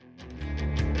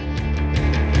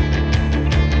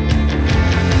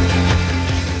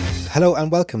Hello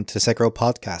and welcome to the Second Row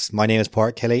Podcast. My name is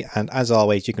Port Kelly, and as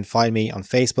always, you can find me on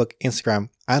Facebook, Instagram,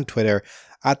 and Twitter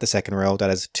at the Second Row. That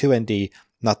is 2ND,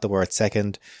 not the word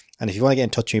second. And if you want to get in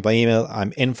touch with me by email,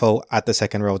 I'm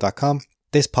info@thesecondrow.com.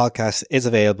 This podcast is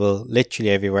available literally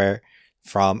everywhere,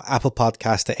 from Apple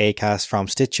Podcast to Acast, from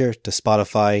Stitcher to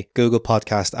Spotify, Google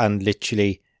Podcast, and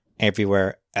literally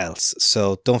everywhere else.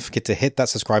 So don't forget to hit that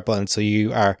subscribe button so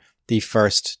you are the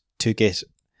first to get.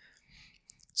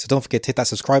 So don't forget to hit that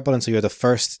subscribe button so you're the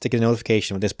first to get a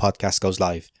notification when this podcast goes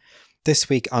live. This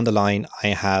week on the line, I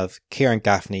have Ciaran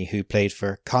Gaffney, who played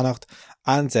for Connacht,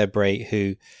 and Zebre,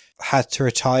 who had to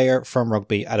retire from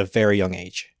rugby at a very young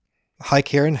age. Hi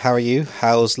Ciaran, how are you?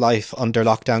 How's life under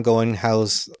lockdown going?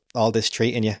 How's all this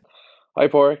treating you? Hi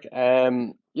Pork. Yeah,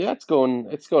 it's going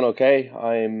okay.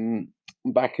 I'm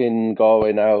back in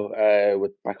Galway now,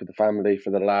 back with the family for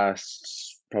the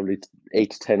last probably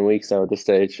 8 to 10 weeks now at this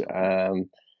stage.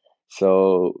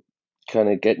 So kind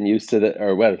of getting used to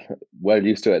well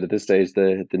used to it at this stage,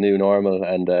 the new normal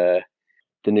and the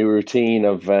new routine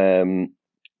of that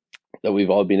we've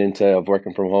all been into, of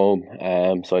working from home.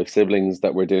 So I have siblings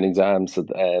that were doing exams, so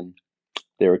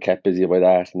they were kept busy by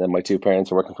that, and then my two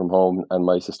parents are working from home, and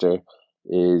my sister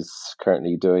is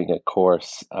currently doing a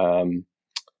course, a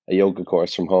yoga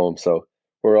course from home. So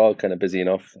we're all kind of busy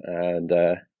enough and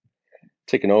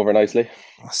ticking over nicely.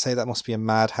 I say that must be a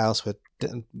madhouse with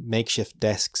makeshift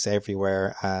desks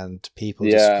everywhere and people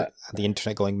Yeah. and the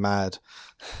internet going mad.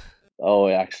 Oh,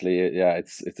 actually, yeah,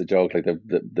 it's a joke. Like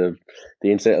the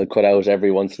internet will cut out every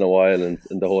once in a while, and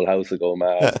the whole house will go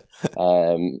mad.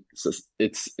 So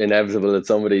it's inevitable that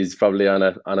somebody's probably on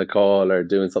a call or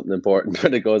doing something important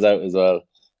when it goes out as well.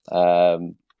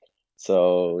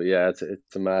 So yeah,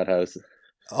 it's a madhouse.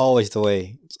 Always the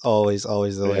way. It's always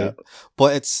the way. Yeah.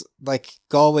 But it's like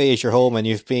Galway is your home, and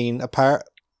you're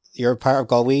a part of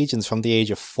Galwegians from the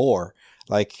age of 4.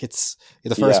 Like you're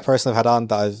the first person I've had on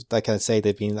that can say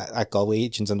they've been at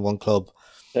Galwegians in one club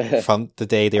from the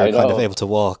day they were kind of able to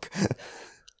walk.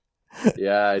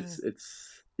 Yeah,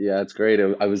 it's great.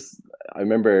 I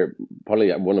remember probably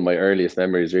one of my earliest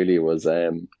memories really was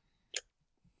I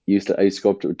used to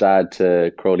go up with Dad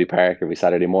to Crowley Park every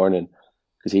Saturday morning,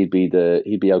 because he'd be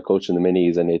out coaching the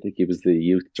minis, and I think he was the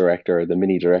youth director or the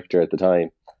mini director at the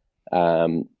time.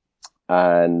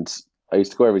 And I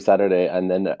used to go every Saturday, and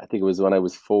then I think it was when I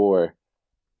was 4,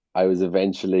 I was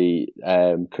eventually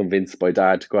convinced by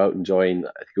Dad to go out and join.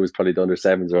 I think it was probably the under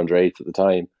 7s or under 8s at the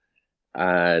time,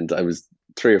 and I was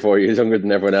 3 or 4 years younger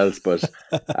than everyone else. But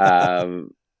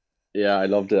yeah, I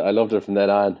loved it. I loved it from then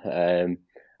on, and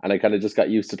I kind of just got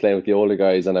used to playing with the older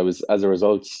guys. And as a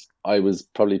result, I was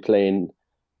probably playing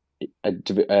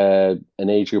an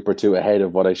age group or two ahead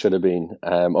of what I should have been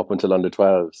up until under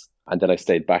 12s, and then I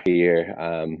stayed back a year.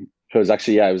 It was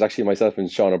actually myself and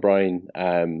Sean O'Brien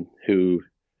who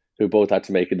both had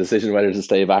to make a decision whether to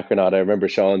stay back or not. I remember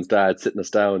Sean's dad sitting us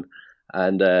down,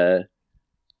 and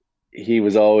he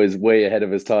was always way ahead of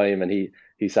his time, and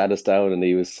he sat us down, and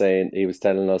he was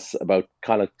telling us about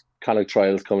Connacht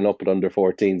trials coming up at under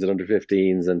 14s and under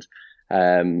 15s, and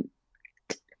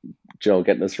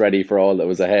getting us ready for all that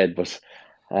was ahead. But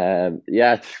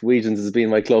Wegians has been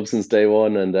my club since day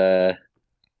one, and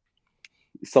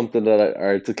something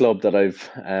it's a club that I've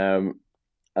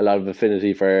a lot of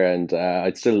affinity for, and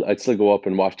I'd still go up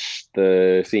and watch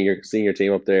the senior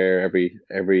team up there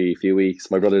every few weeks.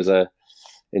 My brother's a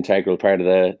integral part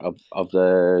of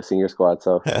the senior squad,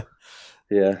 so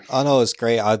yeah. I know, it's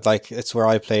great. It's where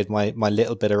I played my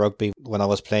little bit of rugby when I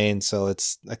was playing, so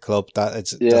it's a club that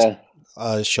just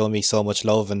shown me so much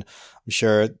love, and I'm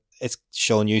sure it's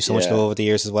shown you so much love over the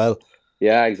years as well.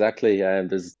 Yeah, exactly.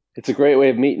 It's a great way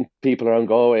of meeting people around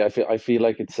Galway. I feel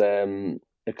like it's a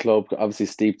club obviously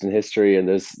steeped in history, and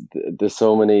there's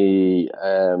so many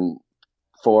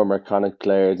former Connacht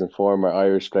players and former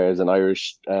Irish players and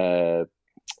Irish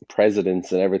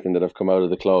presidents and everything that have come out of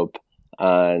the club.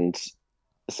 And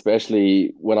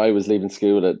especially when I was leaving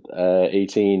school at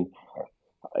 18,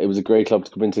 it was a great club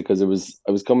to come into, because I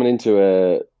was coming into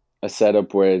a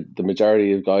setup where the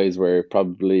majority of guys were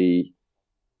probably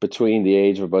between the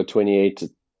age of about 28 to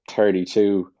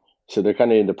 32, so they're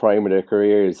kind of in the prime of their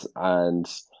careers, and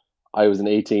I was an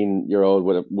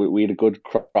 18-year-old we had a good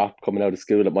crop coming out of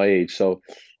school at my age, so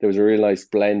there was a real nice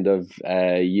blend of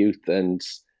youth and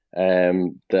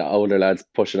the older lads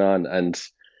pushing on, and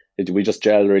we just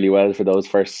gelled really well for those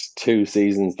first 2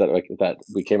 seasons that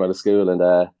we came out of school, and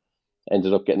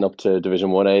ended up getting up to Division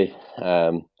 1A.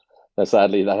 Now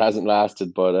sadly that hasn't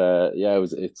lasted, but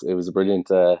it was a brilliant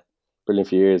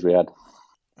few years we had.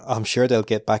 I'm sure they'll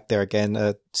get back there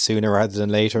again sooner rather than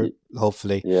later,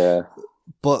 hopefully. Yeah.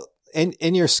 But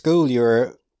in your school,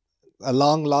 you're a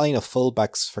long line of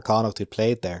fullbacks for Connacht who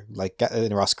played there, like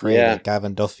in Ross Cray, Yeah. like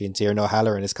Gavin Duffy and Ciaran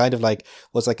O'Halloran. It's kind of like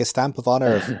was like a stamp of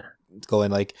honor of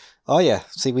going like, oh yeah,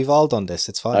 see, we've all done this.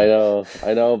 It's fine.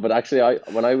 I know, but actually, I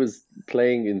when I was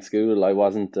playing in school, I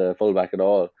wasn't a fullback at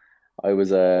all. I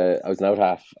was an out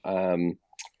half, and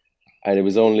it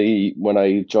was only when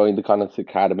I joined the Connacht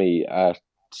Academy at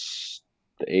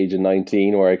the age of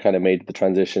 19 where I kind of made the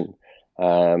transition.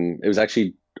 It was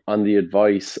actually on the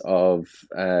advice of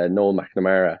Noel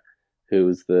McNamara, who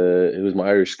was my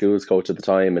Irish schools coach at the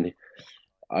time, and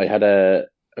I had a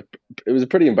it was a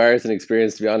pretty embarrassing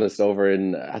experience, to be honest, over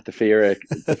in at the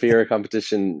FIRA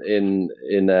competition in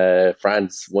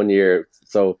France one year.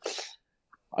 So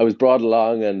I was brought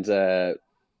along, and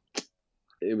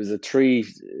it was a three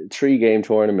game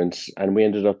tournament, and we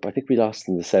ended up, I think we lost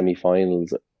in the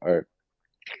semi-finals, or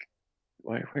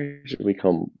where did we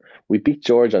come? We beat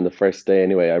Georgia on the first day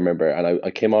anyway, I remember, and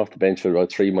I came off the bench with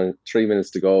about 3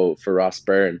 minutes to go for Ross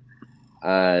Byrne,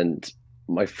 and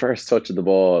my first touch of the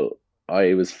ball,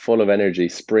 I was full of energy,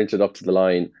 sprinted up to the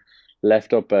line,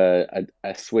 left up a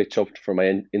switch up for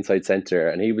my inside centre,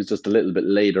 and he was just a little bit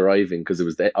late arriving because it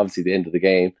was obviously the end of the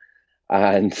game,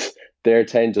 and their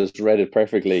 10 just read it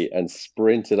perfectly and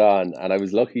sprinted on. And I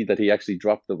was lucky that he actually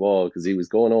dropped the ball because he was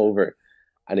going over,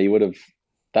 and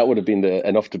that would have been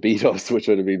enough to beat us, which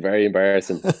would have been very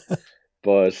embarrassing.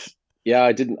 But yeah,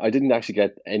 I didn't actually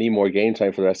get any more game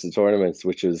time for the rest of the tournaments,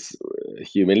 which was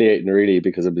humiliating really,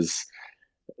 because it was,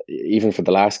 even for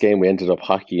the last game, we ended up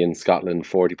hockey in Scotland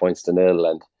 40 points to nil.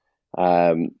 And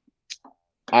um,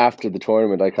 after the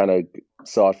tournament, I kind of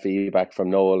sought feedback from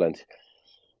Noel, and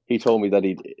he told me that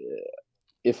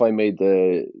if I made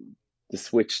the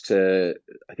switch to,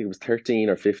 I think it was 13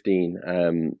 or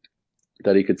 15,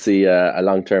 that he could see a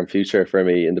long term future for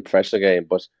me in the professional game,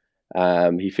 but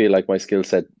he feel like my skill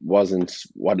set wasn't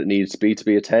what it needed to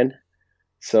be a 10.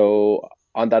 So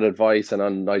on that advice and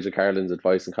on Nigel Carlin's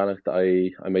advice in Connacht,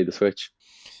 I made the switch.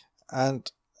 And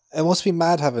it must be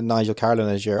mad having Nigel Carlin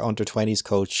as your under-20s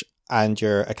coach and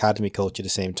your academy coach at the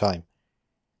same time.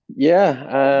 Yeah,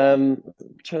 I'm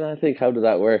trying to think, how did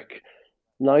that work?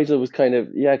 Nigel was kind of,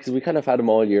 yeah, because we kind of had him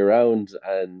all year round,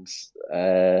 and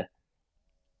uh,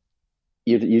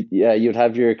 you'd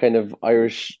have your kind of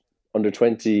Irish under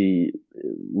 20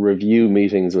 review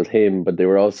meetings with him, but they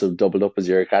were also doubled up as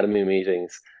your academy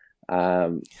meetings.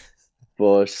 Um,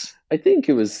 but I think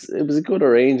it was a good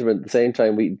arrangement. At the same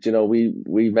time,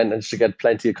 we managed to get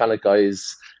plenty of Connacht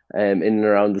guys in and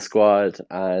around the squad,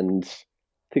 and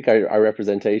I think our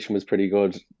representation was pretty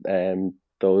good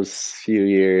those few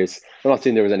years. I'm not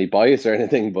saying there was any bias or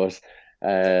anything, but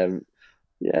um,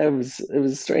 yeah, it was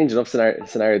a strange enough scenario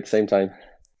at the same time.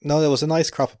 No, there was a nice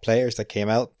crop of players that came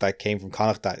out that came from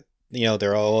Connacht. That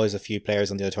there are always a few players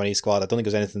on the under-20 squad. I don't think it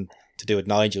was anything to do with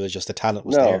Nigel. It was just the talent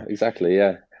was No, there. exactly,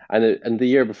 yeah. And the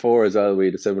year before as well, we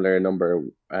had a similar number.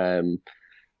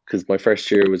 Because my first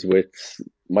year was with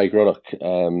Mike Ruddock.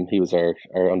 He was our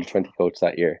under 20 coach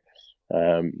that year.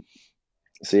 Um,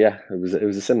 so yeah, it was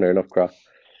a similar enough crop.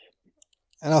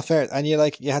 And all fair. And you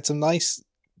had some nice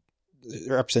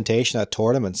representation at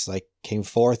tournaments. Like came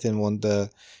fourth in the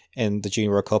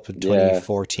Junior World Cup in Yeah,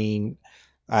 2014,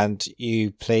 and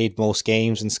you played most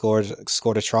games and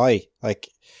scored a try. Like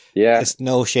yeah. it's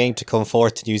no shame to come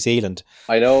fourth to New Zealand.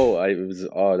 I know.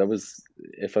 That was,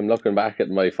 if I'm looking back at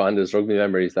my fondest rugby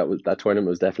memories, that tournament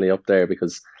was definitely up there,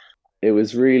 because it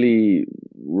was really,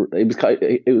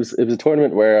 it was a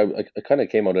tournament where I kind of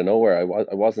came out of nowhere.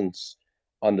 I wasn't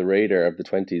on the radar of the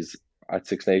 20s at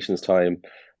Six Nations time.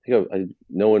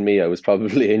 Knowing me, I was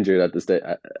probably injured at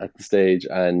the stage,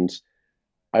 and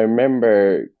I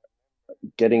remember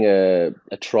getting a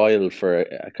trial for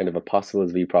a kind of a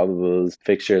possibles v probables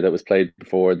fixture that was played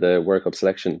before the World Cup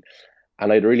selection,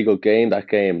 and I had a really good game that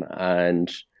game,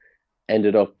 and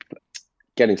ended up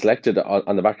getting selected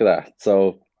on the back of that.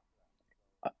 So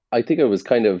I think I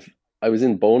was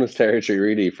in bonus territory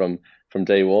really from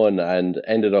day one, and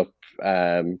ended up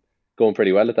going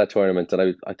pretty well at that tournament.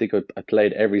 And I think I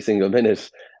played every single minute,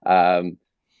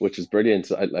 which was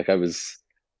brilliant. I was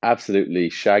absolutely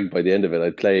shagged by the end of it.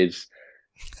 I played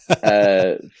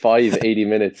 5 80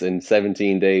 minutes in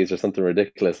 17 days or something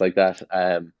ridiculous like that.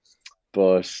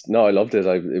 But no, I loved it.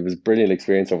 It was a brilliant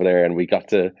experience over there, and we got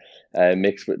to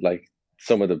mix with like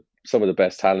some of the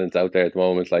best talents out there at the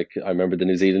moment. Like I remember the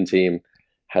New Zealand team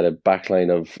had a backline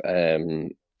of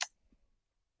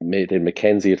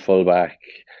Mackenzie at fullback,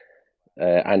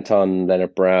 Anton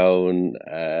Leonard Brown,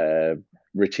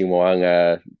 Richie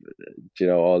Mwanga,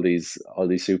 all these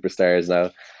superstars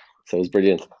now. So it was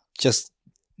brilliant. Just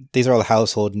these are all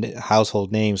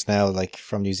household names now, like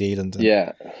from New Zealand.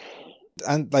 Yeah.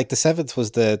 And like the seventh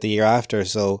was the year after,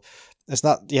 so it's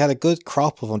not, you had a good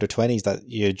crop of under 20s that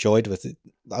you enjoyed with it.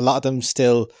 A lot of them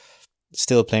still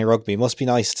playing rugby. It must be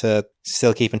nice to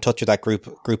still keep in touch with that group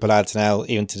of lads now,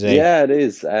 even today. Yeah, it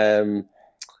is.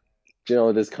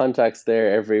 There's contacts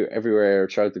there everywhere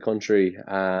throughout the country.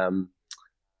 And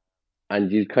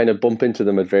you kind of bump into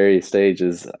them at various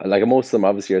stages. Like most of them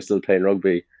obviously are still playing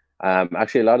rugby.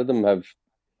 Actually a lot of them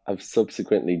have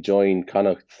subsequently joined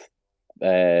Connacht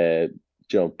pro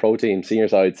team senior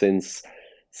side since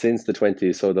the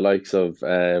 20s. So the likes of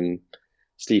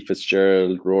Steve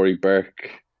Fitzgerald, Rory Burke.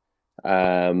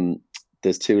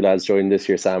 There's two lads joined this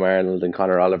year, Sam Arnold and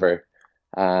Conor Oliver.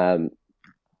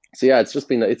 So yeah, it's just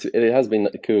been it has been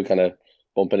cool kind of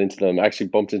bumping into them. I actually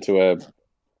bumped into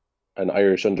an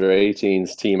Irish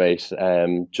under-18s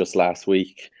teammate just last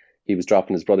week. He was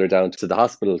dropping his brother down to the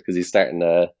hospital because he's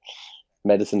starting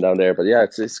medicine down there. But yeah,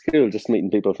 it's cool just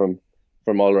meeting people from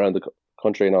all around the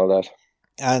country and all that.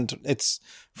 And it's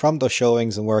from those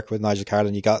showings and work with Nigel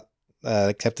Carlin, you got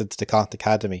accepted to the Connacht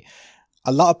Academy.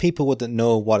 A lot of people wouldn't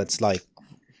know what it's like.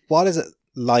 What is it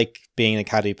like being an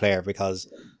academy player? Because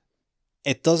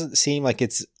it doesn't seem like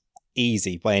it's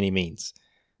easy by any means.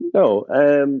 No,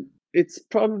 it's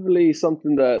probably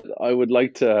something that I would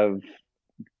like to have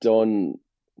done.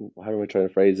 How am I trying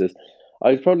to phrase this?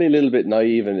 I was probably a little bit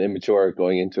naive and immature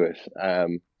going into it,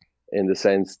 in the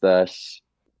sense that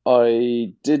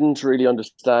I didn't really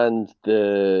understand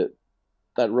that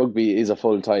rugby is a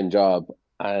full-time job,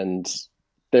 and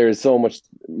there's so much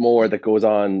more that goes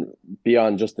on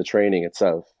beyond just the training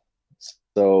itself.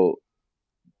 So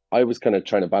I was kind of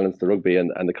trying to balance the rugby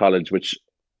and the college,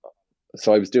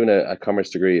 so I was doing a commerce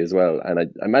degree as well, and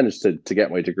I managed to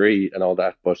get my degree and all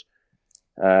that. But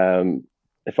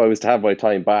if I was to have my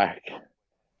time back,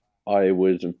 I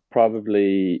would have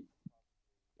probably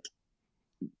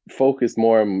focused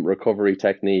more on recovery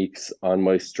techniques, on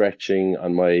my stretching,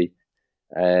 on my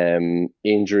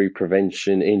injury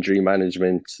prevention, injury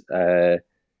management,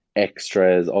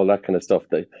 extras, all that kind of stuff.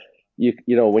 That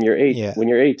when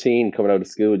you're 18 coming out of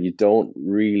school, you don't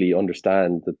really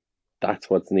understand that that's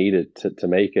what's needed to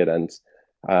make it. And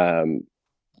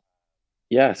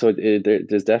so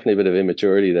there's definitely a bit of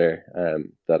immaturity there,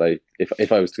 that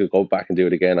if I was to go back and do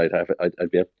it again, I'd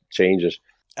be able to change it.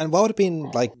 And what would have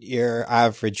been like your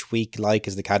average week like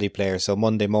as the caddy player? So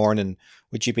Monday morning,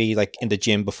 would you be like in the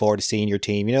gym before the senior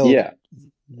team? Yeah.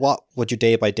 What would your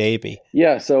day by day be?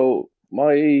 Yeah, so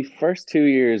my first 2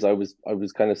 years, I was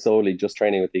kind of solely just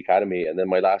training with the academy, and then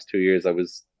my last 2 years, I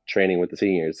was training with the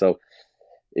seniors. So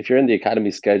if you're in the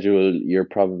academy schedule, you're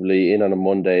probably in on a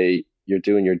Monday. You're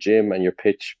doing your gym and your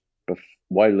pitch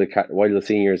while the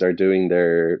seniors are doing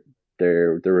their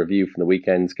review from the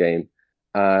weekend's game,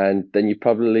 and then you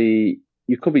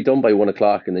could be done by 1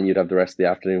 o'clock, and then you'd have the rest of the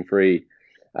afternoon free.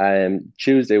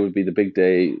 Tuesday would be the big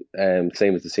day.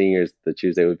 Same as the seniors, the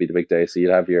Tuesday would be the big day. So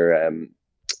you'd have your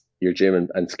gym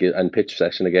and skill and pitch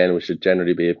session again, which should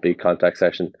generally be a big contact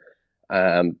session.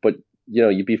 But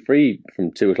you'd be free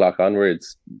from 2 o'clock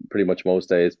onwards, pretty much most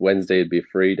days. Wednesday would be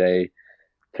a free day.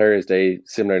 Thursday,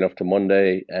 similar enough to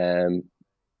Monday.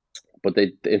 But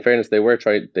in fairness,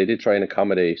 they did try and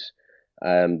accommodate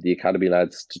the academy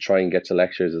lads to try and get to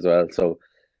lectures as well. So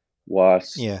what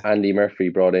Andy Murphy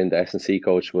brought in, the S&C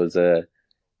coach, was there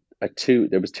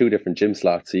was two different gym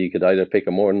slots. So you could either pick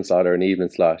a morning slot or an evening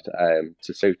slot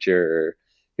to suit your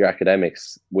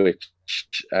academics, which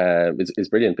is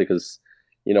brilliant because,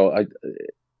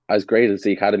 as great as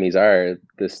the academies are,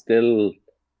 there's still,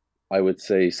 I would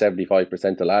say,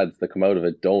 75% of lads that come out of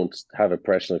it don't have a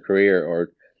professional career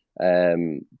or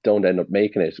don't end up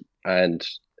making it. And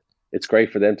it's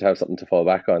great for them to have something to fall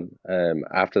back on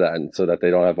after that, and so that they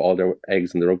don't have all their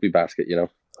eggs in the rugby basket,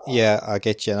 Yeah, I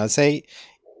get you. And I'd say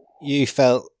you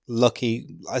felt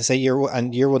lucky. I'd say you're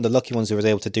one of the lucky ones who was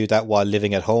able to do that while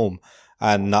living at home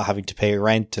and not having to pay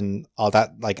rent and all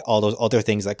that, like all those other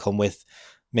things that come with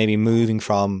maybe moving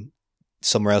from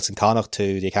somewhere else in Connacht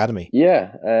to the academy.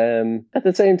 Yeah. At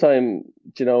the same time,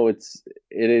 it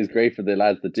is great for the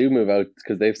lads that do move out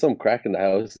because they have some crack in the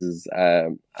houses,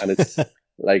 and it's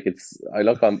like I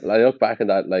look back on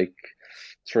that like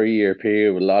 3-year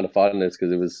period with a lot of fondness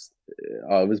because it was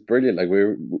brilliant. Like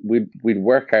we'd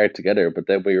work hard together, but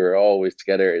then we were always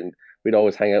together and we'd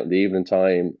always hang out in the evening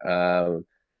time.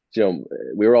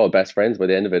 We were all best friends by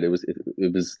the end of it.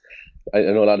 It was. I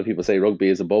know a lot of people say rugby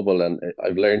is a bubble, and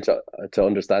I've learned to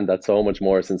understand that so much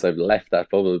more since I've left that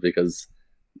bubble, because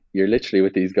you're literally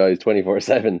with these guys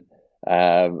 24/7,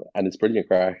 and it's brilliant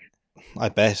crack. I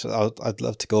bet I'd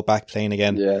love to go back playing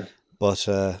again. Yeah, but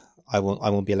I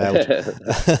won't be allowed.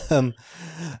 um,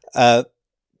 uh,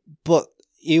 but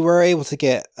you were able to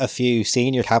get a few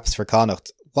senior caps for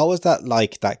Connacht. What was that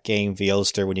like, that game v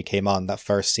Ulster, when you came on, that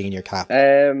first senior cap?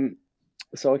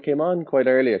 So I came on quite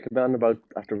early. I came on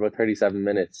after about 37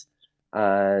 minutes,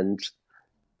 and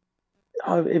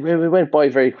it went by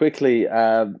very quickly.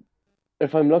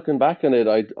 If I'm looking back on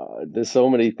it, there's so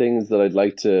many things that I'd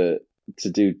like to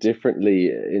do differently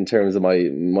in terms of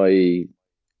my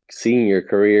senior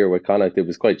career with Connacht. It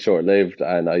was quite short lived,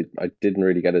 and I didn't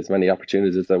really get as many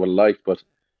opportunities as I would have liked. But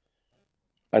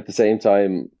at the same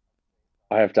time,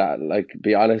 I have to like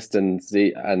be honest and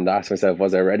see and ask myself,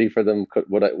 was I ready for them?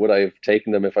 Would I have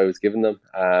taken them if I was given them?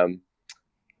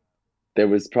 There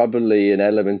was probably an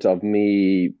element of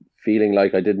me feeling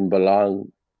like I didn't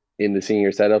belong in the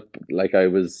senior setup, like I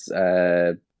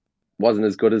wasn't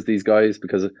as good as these guys,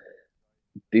 because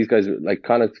these guys, like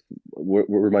Connacht,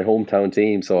 were my hometown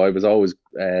team, so I was always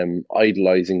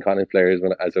idolizing Connacht players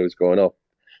as I was growing up,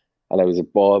 and I was a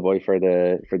ball boy for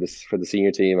the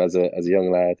senior team as a young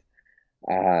lad.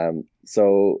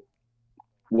 So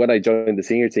when I joined the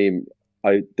senior team,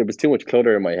 there was too much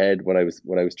clutter in my head when I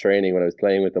was training, when I was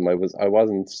playing with them. I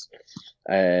wasn't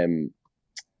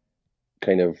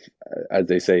kind of, as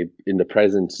they say, in the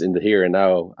present, in the here and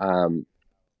now.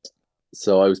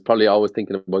 So I was probably always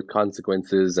thinking about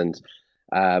consequences, and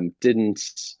didn't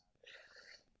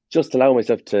just allow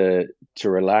myself to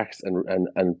relax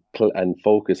and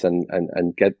focus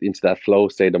and get into that flow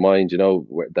state of mind,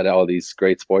 that all these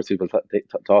great sports people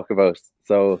talk about.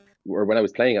 So, or when I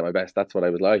was playing at my best, that's what I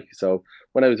was like. So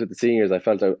when I was with the seniors, I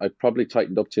felt I probably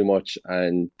tightened up too much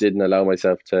and didn't allow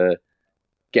myself to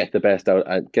get the best out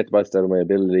of my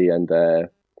ability, and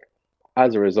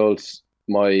as a result,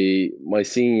 my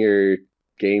senior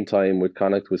game time with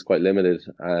Connacht was quite limited,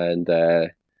 and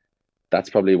that's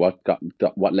probably what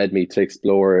led me to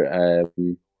explore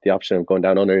the option of going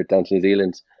down to New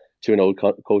Zealand, to an old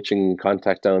coaching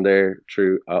contact down there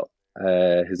through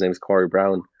his name is Corey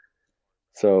Brown.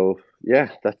 So yeah,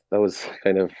 that was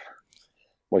kind of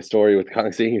my story with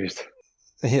Connacht seniors.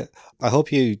 Yeah, I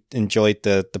hope you enjoyed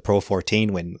the Pro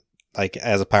 14 win, like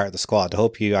as a part of the squad. I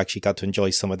hope you actually got to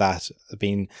enjoy some of that,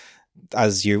 being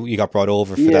as you got brought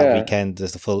over for that weekend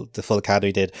as the full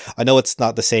academy did. I know it's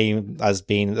not the same as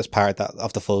being as part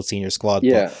of the full senior squad,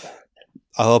 but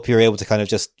I hope you're able to kind of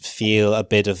just feel a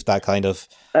bit of that kind of,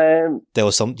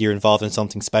 you're involved in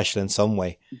something special in some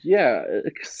way. Yeah,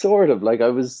 sort of. Like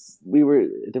there was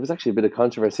actually a bit of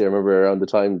controversy, I remember, around the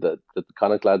time that the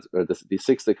Connacht lads, or the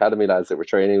sixth academy lads that were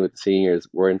training with the seniors,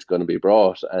 weren't going to be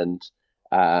brought. And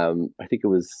I think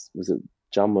was it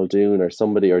John Muldoon or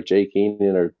somebody, or Jake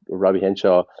Keenan or Robbie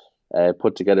Henshaw,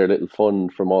 put together a little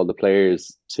fund from all the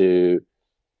players to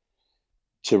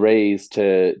raise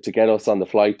to get us on the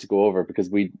flight to go over, because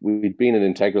we'd been an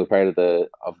integral part of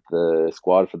the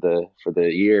squad for the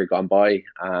year gone by.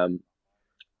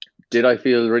 Did I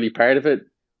feel really part of it?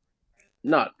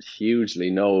 Not hugely,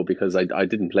 no, because I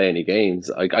didn't play any games.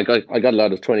 I got a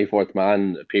lot of 24th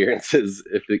man appearances,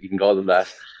 if you can call them that.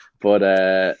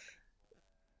 But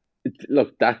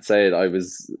look, that said, I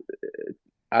was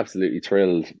absolutely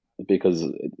thrilled, because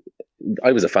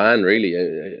I was a fan, really.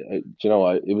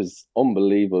 It was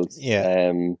unbelievable.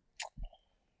 Yeah.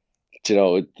 The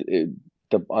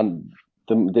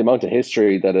amount of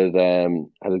history that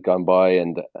had gone by,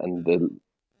 and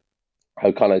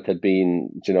how Connacht had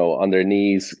been, on their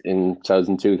knees in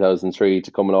 2002, 2003, to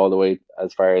coming all the way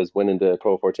as far as winning the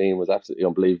Pro 14 was absolutely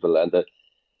unbelievable. And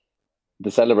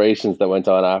the celebrations that went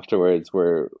on afterwards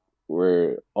were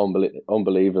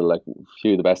unbelievable. Like, a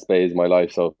few of the best days of my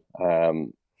life. So,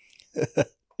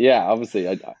 yeah, obviously,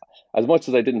 as much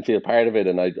as I didn't feel part of it,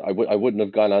 and I wouldn't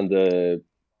have gone on the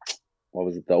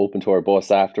open tour bus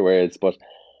afterwards, but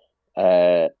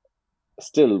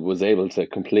still was able to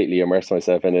completely immerse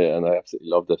myself in it, and I absolutely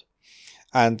loved it.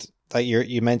 And like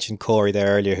you mentioned Corey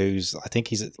there earlier, I think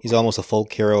he's almost a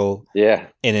folk hero,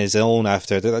 in his own,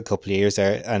 after a couple of years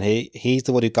there, and he's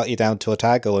the one who got you down to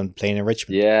Otago and playing in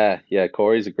Richmond. Yeah,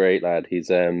 Corey's a great lad.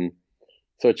 He's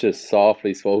such a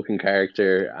softly spoken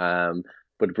character,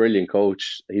 but a brilliant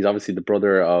coach. He's obviously the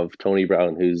brother of Tony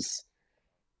Brown, is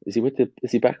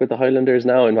he back with the Highlanders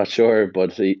now? I'm not sure,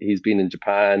 but he's been in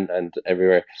Japan and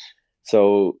everywhere.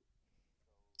 So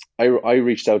I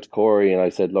reached out to Corey and I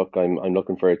said, look, I'm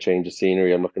looking for a change of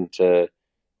scenery. I'm looking to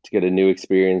get a new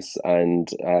experience, and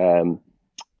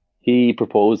he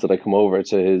proposed that I come over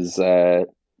to his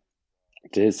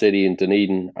city in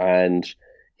Dunedin, and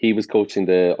he was coaching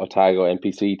the Otago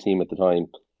NPC team at the time.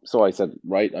 So I said,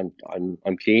 right,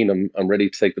 I'm keen. I'm ready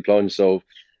to take the plunge. So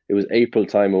it was April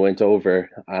time I went over,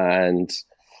 and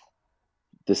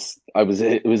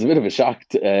it was a bit of a shock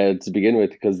to begin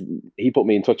with, because he put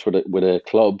me in touch with a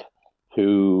club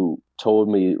who told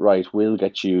me, right, we'll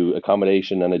get you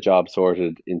accommodation and a job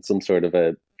sorted in some sort of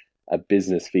a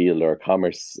business field or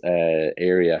commerce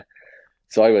area.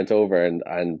 So I went over,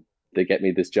 and they get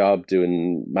me this job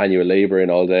doing manual laboring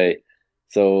all day.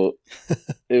 So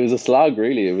it was a slog,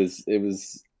 really. It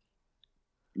was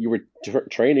you were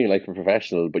training like a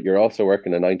professional, but you're also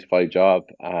working a 9 to 5 job.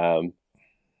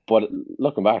 But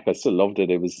looking back, I still loved it.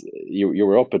 It was you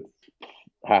were up at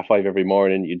 5:30 every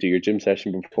morning. You do your gym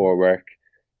session before work,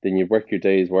 then you'd work your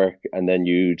day's work, and then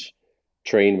you'd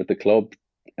train with the club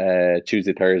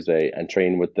Tuesday, Thursday, and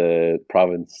train with the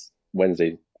province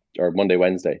Wednesday or Monday,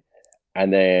 Wednesday,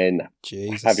 and then have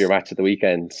your Jesus. match at the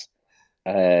weekend.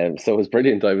 So it was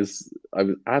brilliant. I was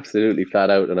absolutely flat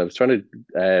out, and I was trying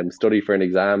to study for an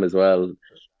exam as well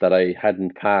that I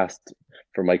hadn't passed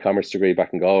for my commerce degree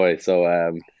back in Galway.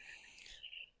 So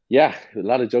yeah, a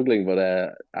lot of juggling,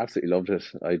 but absolutely loved it.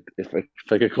 If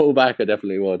I could go back, I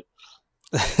definitely would.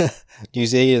 New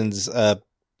Zealand's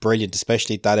brilliant,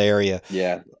 especially that area.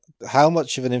 Yeah. How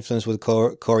much of an influence would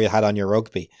Korea had on your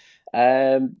rugby?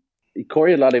 Um,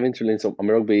 Corey had a lot of influence on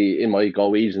my rugby in my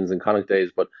Galwegians and Connacht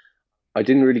days, but I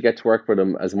didn't really get to work with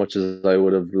him as much as I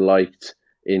would have liked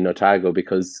in Otago,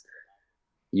 because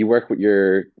you work with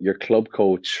your club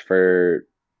coach for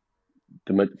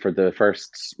the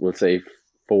first, we'll say,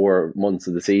 4 months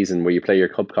of the season, where you play your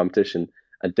club competition,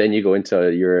 and then you go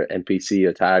into your NPC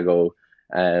Otago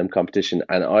competition.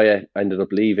 And I ended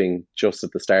up leaving just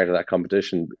at the start of that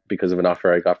competition because of an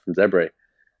offer I got from Zebre.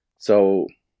 So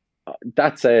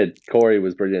that said, Corey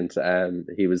was brilliant.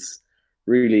 He was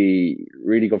really,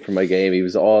 really good for my game. He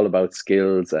was all about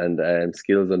skills and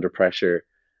skills under pressure,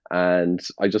 and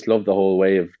I just loved the whole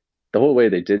way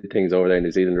they did things over there in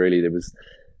New Zealand. Really, there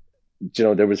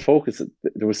was focus.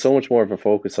 There was so much more of a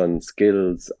focus on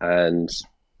skills and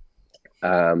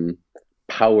um,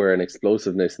 power and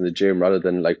explosiveness in the gym, rather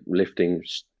than like lifting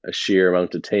a sheer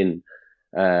amount of tin.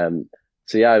 Um,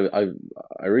 so yeah,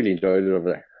 I really enjoyed it over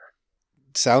there.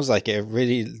 Sounds like it.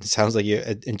 Really sounds like you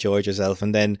enjoyed yourself.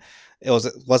 And then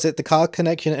was it the call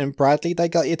connection in Bradley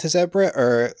that got you to Zebra,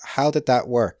 or how did that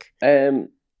work? Um,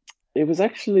 it was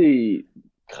actually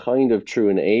kind of through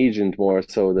an agent more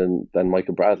so than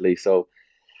Michael Bradley. So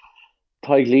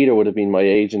Tig Leader would have been my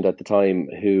agent at the time,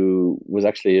 who was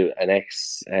actually an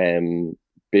ex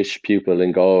Bish pupil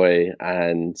in Galway,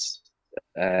 and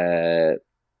uh,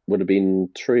 would have been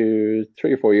 3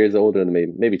 or 4 years older than me,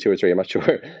 maybe 2 or 3, I'm not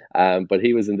sure. But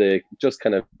he was in the just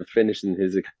kind of finishing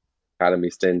his academy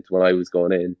stint when I was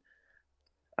going in,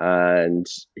 and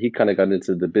he kind of got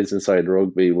into the business side of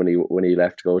rugby when he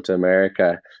left to go to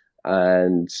America.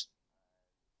 And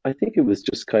I think it was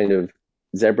just kind of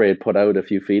Zebre had put out a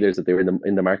few feelers that they were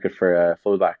in the market for a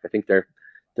fullback. I think their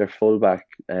fullback,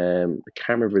 I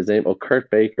can't remember his name. Oh, Kurt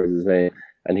Baker was his name,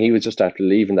 and he was just after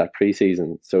leaving that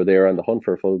preseason, so they were on the hunt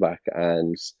for a fullback.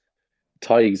 And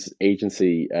Tig's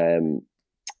agency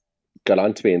got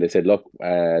onto me, and they said, "Look,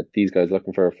 these guys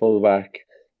looking for a fullback.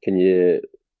 Can you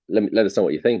let us know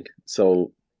what you think?"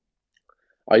 So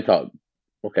I thought,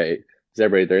 okay,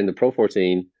 Zebre, they're in the Pro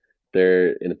 14,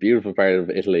 they're in a beautiful part of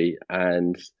Italy,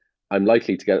 and I'm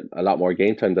likely to get a lot more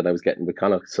game time than I was getting with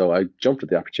Connacht. So I jumped at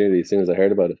the opportunity as soon as I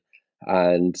heard about it,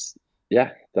 and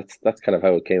yeah, that's kind of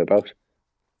how it came about.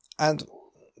 And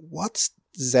what's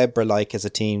Zebra like as a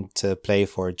team to play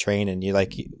for training? You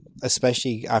like,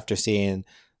 especially after seeing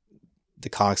the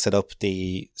Connacht set up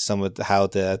some of how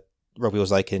the rugby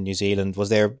was like in New Zealand. Was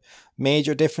there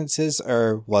major differences,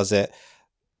 or was it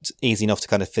easy enough to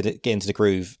kind of get into the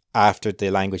groove after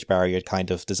the language barrier had kind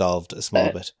of dissolved a small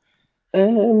Uh, bit?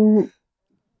 um,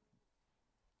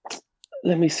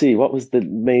 Let me see, what was the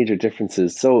major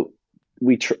differences. So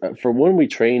for one, we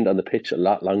trained on the pitch a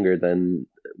lot longer than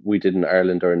we did in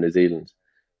Ireland or in New Zealand.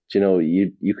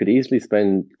 You could easily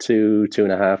spend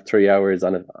 2.5, 3 hours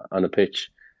on a pitch,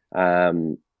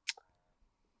 um,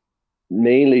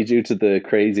 mainly due to the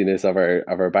craziness of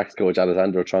our backs coach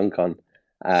Alessandro Troncon.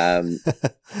 Um,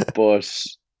 but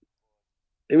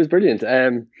it was brilliant.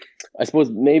 I suppose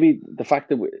maybe the fact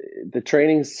that the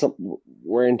trainings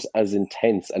weren't as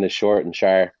intense and as short and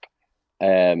sharp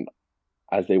um,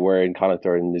 as they were in Connacht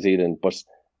or in New Zealand. But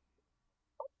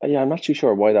yeah, I'm not too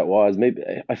sure why that was. Maybe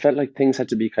I felt like things had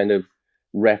to be kind of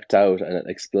repped out and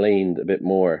explained a bit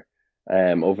more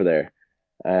over there.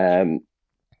 Um,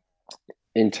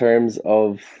 in terms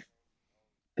of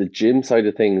the gym side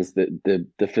of things, the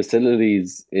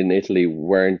facilities in Italy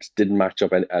didn't match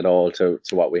up at all to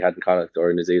what we had in Connacht or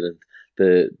in New Zealand.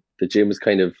 The gym was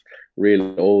kind of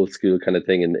real old school kind of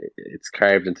thing, and it's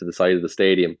carved into the side of the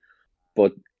stadium.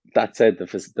 But that said,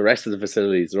 the rest of the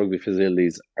facilities, the rugby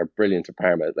facilities, are brilliant at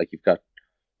Parma. Like you've got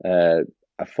uh,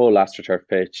 a full AstroTurf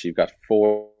pitch, you've got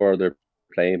four other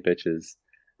playing pitches.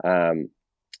 Um,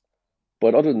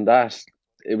 but other than that,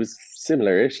 it was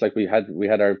similar-ish. Like we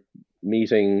had our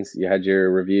meetings, you had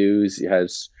your reviews, you had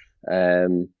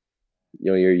um,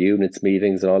 your units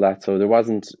meetings and all that. So there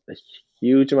wasn't a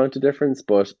huge amount of difference,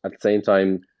 but at the same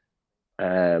time,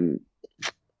 um,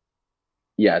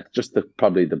 yeah, just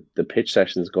probably the pitch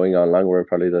sessions going on longer were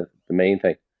probably the main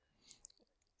thing.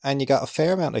 And you got a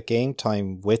fair amount of game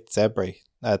time with Zebre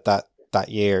at that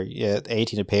year. Yeah,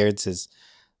 18 appearances.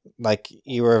 Like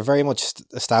you were very much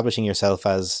establishing yourself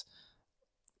as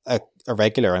a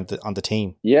regular on the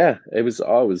team. Yeah, it was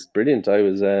always brilliant. I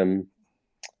was I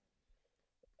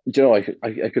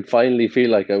could finally feel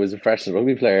like I was a professional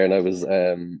rugby player, and I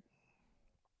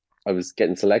was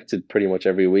getting selected pretty much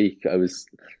every week. I was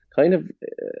kind of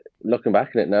looking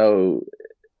back on it now.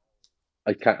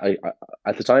 I can't.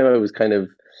 At the time I was kind of.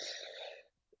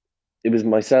 It was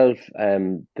myself,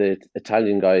 the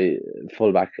Italian guy,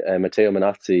 fullback Matteo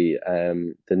Manazzi.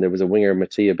 Then there was a winger,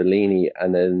 Mattia Bellini,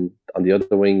 and then on the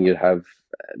other wing you'd have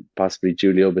possibly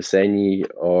Giulio Bassegni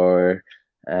or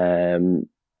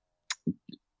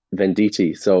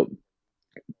Venditti. So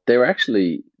they were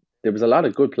actually there was a lot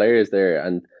of good players there,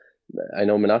 and I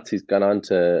know Manazzi's gone on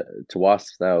to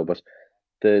Wasps now, but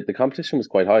the competition was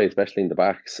quite high, especially in the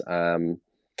backs.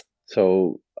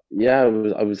 So yeah,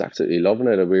 I was absolutely loving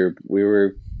it. We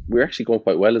were actually going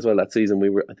quite well as well that season.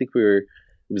 I think we were it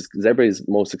was Zebre's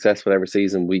most successful ever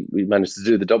season. We managed to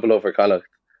do the double over Connacht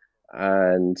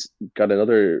and got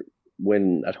another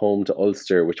win at home to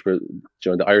Ulster, which were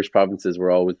the Irish provinces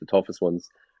were always the toughest ones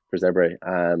for Zebre.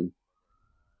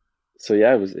 So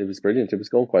yeah, it was brilliant. It was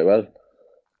going quite well.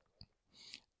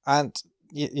 And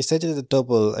you said you did a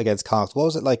double against Connacht. What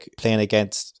was it like playing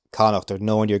against Connacht, or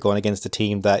knowing you're going against a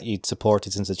team that you'd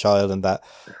supported since a child and that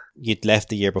you'd left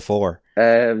the year before?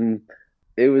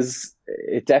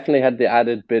 It definitely had the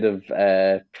added bit of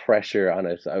pressure on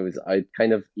it. I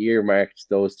kind of earmarked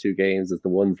those two games as the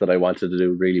ones that I wanted to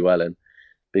do really well in,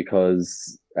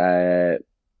 because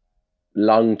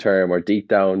long term or deep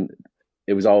down,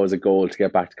 it was always a goal to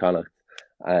get back to Connacht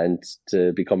and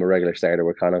to become a regular starter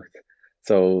with Connacht.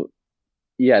 So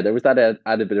yeah, there was that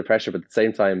added bit of pressure, but at the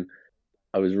same time,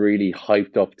 I was really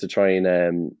hyped up to try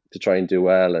and do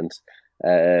well, and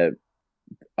uh,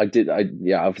 I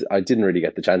didn't really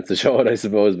get the chance to show it, I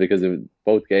suppose, because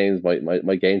both games,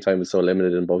 my game time was so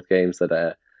limited in both games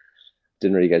that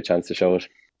didn't really get a chance to show it.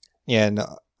 Yeah,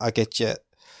 no, I get you.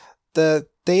 The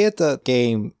day of the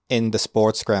game in the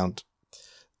sports ground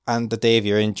and the day of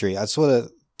your injury, I just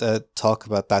want to talk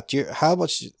about that. How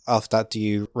much of that do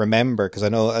you remember? Because I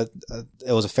know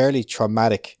it was a fairly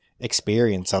traumatic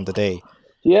experience on the day.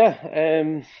 Yeah,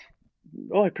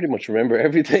 I pretty much remember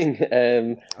everything.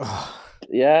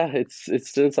 Yeah, it's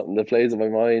still something that plays in my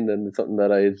mind, and it's something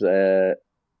that I'd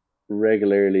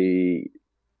regularly.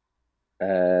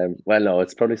 Well, no,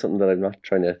 it's probably something that I'm not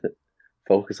trying to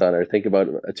focus on or think about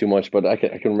too much, but I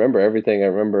can remember everything. I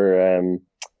remember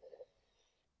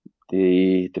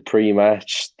the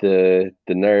pre-match, the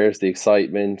nerves, the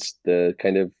excitement, the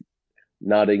kind of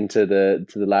nodding to the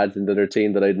lads in the other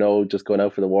team that I'd know just going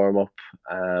out for the warm up.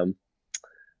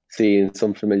 Seeing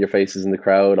some familiar faces in the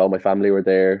crowd. All my family were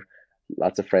there,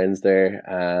 lots of friends there.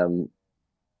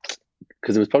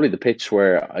 Because it was probably the pitch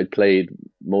where I played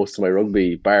most of my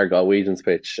rugby, bar Galwegians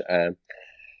pitch. And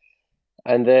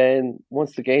then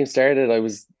once the game started, I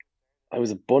was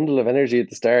a bundle of energy at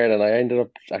the start, and I ended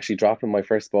up actually dropping my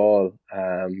first ball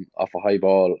off a high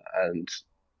ball, and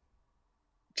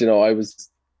I was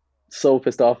so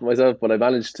pissed off at myself, but I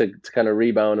managed to kind of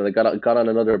rebound, and I got on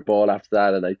another ball after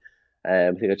that, and I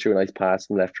think I threw a nice pass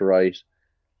from left to right,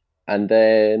 and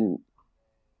then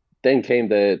came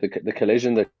the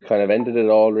collision that kind of ended it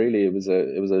all. Really, it was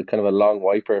a kind of a long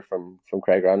wiper from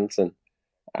Craig Ronaldson,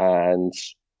 and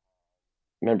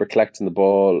I remember collecting the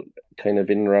ball kind of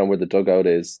in and around where the dugout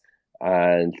is,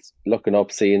 and looking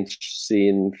up, seeing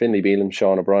Finlay Bealham,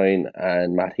 Sean O'Brien,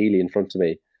 and Matt Healy in front of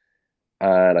me.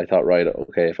 And I thought, right,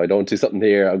 okay, if I don't do something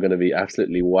here, I'm going to be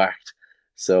absolutely whacked.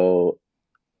 So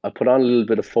I put on a little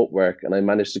bit of footwork, and I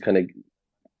managed to kind of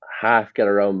half get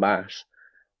around Matt.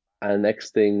 And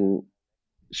next thing,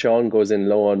 Sean goes in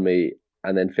low on me,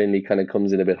 and then Finlay kind of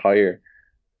comes in a bit higher.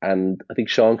 And I think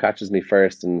Sean catches me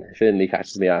first, and Finlay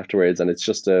catches me afterwards, and it's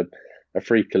just a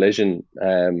free collision,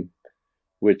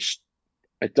 which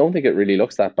I don't think it really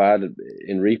looks that bad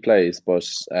in replays, but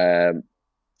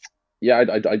yeah,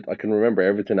 I can remember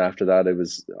everything after that.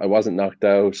 I wasn't knocked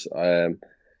out.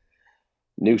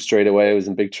 knew straight away I was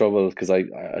in big trouble because I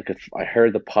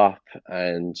heard the pop,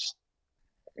 and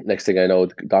next thing I know,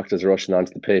 the doctors are rushing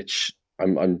onto the pitch.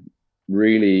 I'm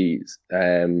really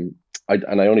I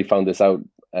only found this out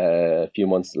a few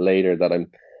months later that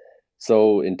I'm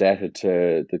so indebted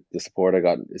to the support I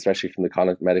got, especially from the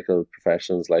Connacht medical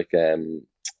professionals like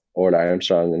Orla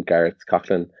Armstrong and Gareth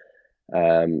Coughlin,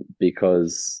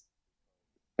 because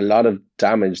a lot of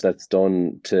damage that's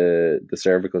done to the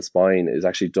cervical spine is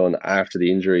actually done after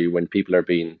the injury when people are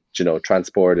being,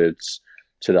 transported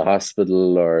to the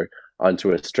hospital or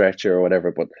onto a stretcher or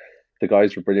whatever. But the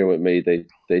guys were brilliant with me.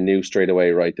 They knew straight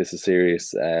away, right, this is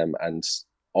serious, and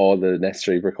all the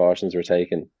necessary precautions were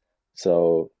taken.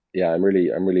 So yeah, I'm really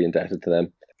indebted to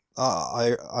them.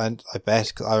 I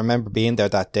bet, 'cause I remember being there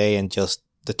that day and just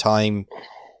the time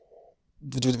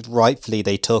rightfully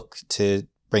they took to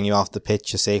bring you off the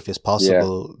pitch as safely as Yeah,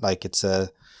 possible. Like it's a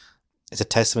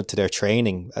testament to their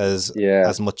training yeah,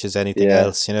 as much as anything yeah.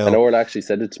 else, And Orla actually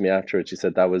said it to me afterwards. She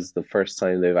said that was the first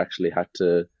time they've actually had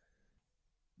to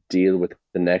deal with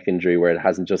the neck injury where it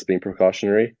hasn't just been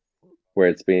precautionary, where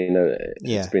it's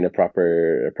Yeah. been a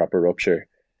proper rupture.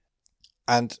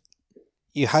 And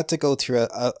you had to go through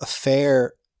a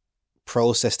fair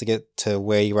process to get to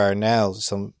where you are now.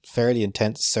 Some fairly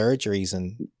intense surgeries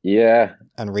Yeah,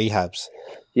 and rehabs.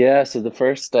 yeah. So the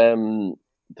first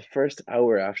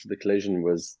hour after the collision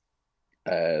was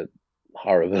uh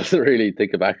horrible to really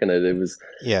think back on it. It was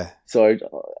Yeah. so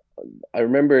I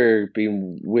remember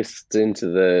being whisked into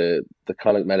the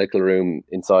Connacht medical room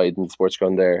inside in the sports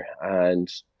ground there, and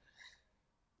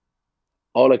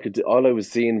all I was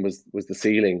seeing was the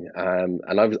ceiling. And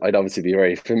I'd obviously be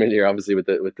very familiar, obviously, with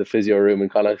the physio room in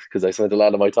Connacht because I spent a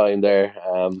lot of my time there,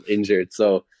 injured.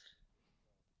 So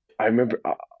I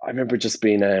remember just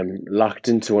being locked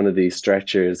into one of these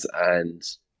stretchers, and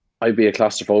I'd be a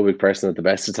claustrophobic person at the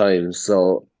best of times.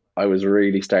 So I was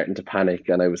really starting to panic,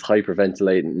 and I was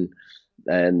hyperventilating,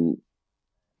 and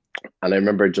I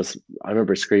remember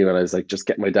screaming. I was like, "Just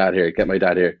get my dad here! Get my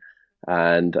dad here!"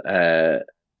 And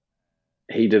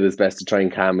he did his best to try and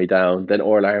calm me down. Then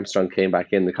Orla Armstrong came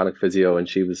back in, the Connacht physio, and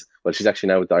she's actually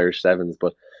now with the Irish Sevens,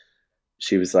 but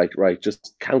she was like, right,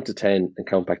 just count to 10 and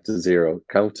count back to zero,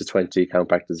 count to 20, count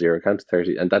back to zero, count to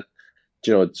 30. And that,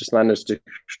 just managed to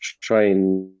try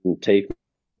and take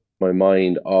my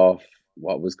mind off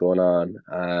what was going on.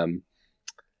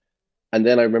 And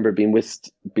then I remember being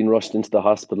rushed into the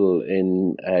hospital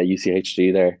in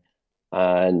UCHD there,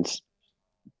 and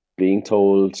being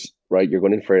told, right, you're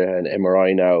going in for an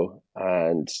MRI now.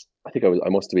 And I think I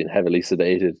must have been heavily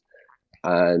sedated.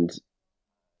 And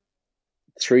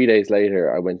 3 days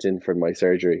later, I went in for my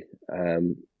surgery.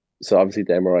 So obviously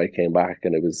the MRI came back,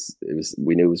 and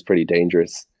we knew it was pretty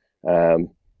dangerous. Um,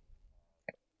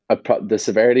 the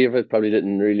severity of it probably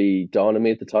didn't really dawn on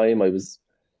me at the time. I was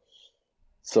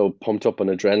so pumped up on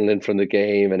adrenaline from the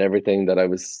game and everything that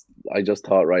I just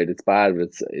thought, right, it's bad, but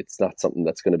it's not something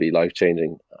that's going to be life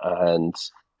changing. And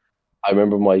I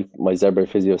remember my Zebre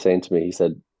physio saying to me, he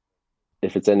said,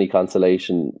 if it's any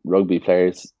consolation, rugby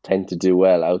players tend to do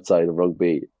well outside of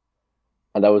rugby.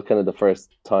 And that was kind of the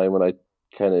first time when I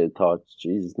kind of thought,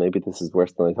 Jesus, maybe this is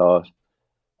worse than I thought.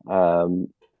 Um,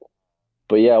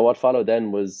 but yeah, what followed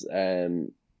then was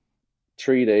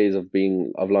 3 days of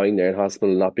lying there in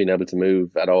hospital, not being able to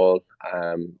move at all.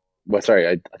 Well, sorry,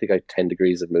 I think I had 10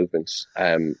 degrees of movement.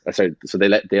 Sorry, so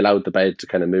they allowed the bed to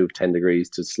kind of move 10 degrees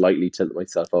to slightly tilt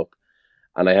myself up,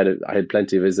 and I had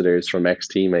plenty of visitors from ex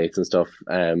teammates and stuff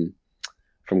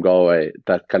from Galway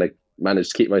that kind of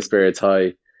managed to keep my spirits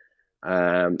high.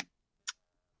 Um,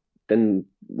 then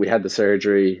we had the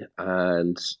surgery,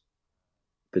 and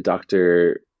the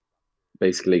doctor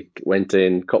basically went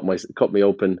in, cut me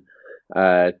open,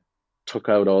 uh, took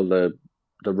out all the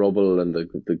rubble and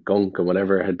the gunk and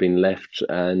whatever had been left,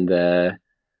 and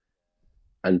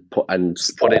put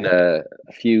in a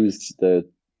fused the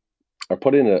or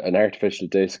put in an artificial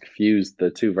disc, fused the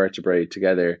two vertebrae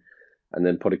together, and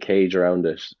then put a cage around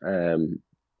it, and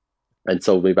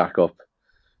sewed me back up.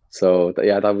 So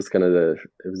yeah, that was it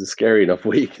was a scary enough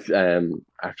week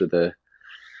after the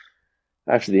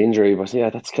injury, but yeah,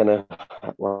 that's kind of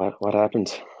what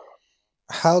happened.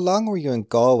 How long were you in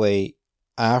Galway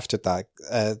after that?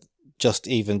 Just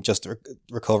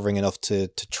recovering enough to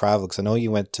travel? Because I know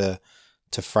you went to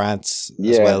France as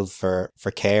Yeah, well for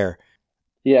care.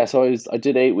 yeah. So I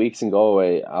did 8 weeks in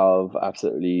Galway of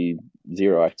absolutely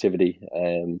zero activity.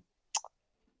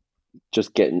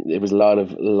 Just getting it was a lot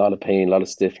of pain, a lot of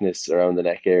stiffness around the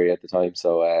neck area at the time.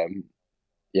 So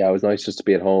yeah, it was nice just to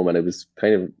be at home, and it was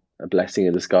kind of a blessing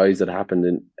in disguise that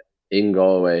happened in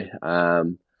Galway.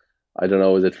 I don't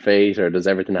know, is it fate or does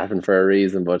everything happen for a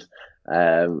reason? But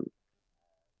um,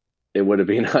 it would have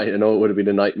been, I know it would have been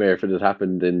a nightmare if it had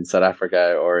happened in South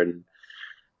Africa or in,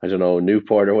 I don't know,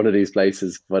 Newport or one of these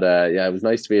places. But yeah, it was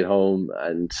nice to be at home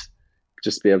and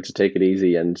just be able to take it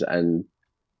easy and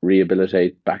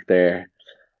rehabilitate back there.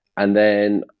 And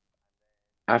then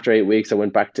after 8 weeks, I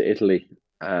went back to Italy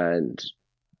and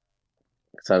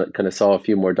so I kind of saw a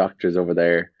few more doctors over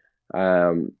there.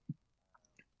 Um,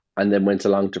 and then went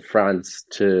along to France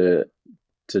to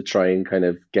try and kind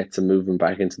of get some movement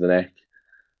back into the neck.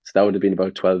 So that would have been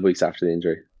about 12 weeks after the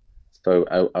injury. So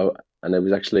and it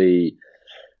was actually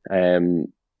um,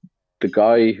 the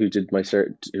guy who did my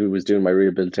who was doing my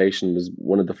rehabilitation was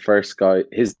one of the first guy.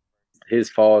 His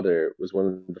father was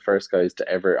one of the first guys to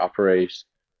ever operate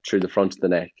through the front of the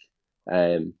neck,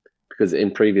 because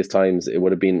in previous times it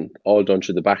would have been all done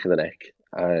through the back of the neck,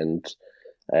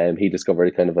 and he discovered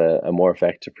a kind of a more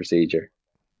effective procedure.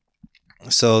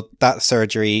 So that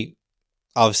surgery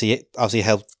obviously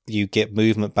helped you get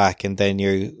movement back, and then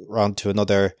you're on to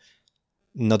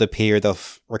another period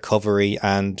of recovery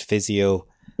and physio.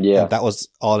 Yeah, And that was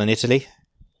all in Italy.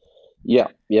 yeah,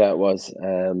 it was.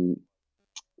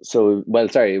 So well,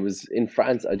 sorry, it was in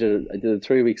France. I did a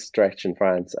 3 week stretch in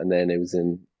France, and then it was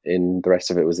in the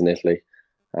rest of it was in Italy.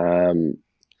 Um,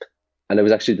 and it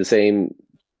was actually the same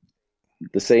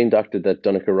doctor that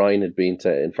Donncha Ryan had been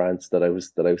to in France that I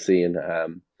was seeing,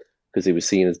 because he was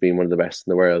seen as being one of the best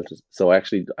in the world. So I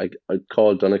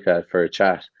called Donncha for a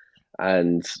chat,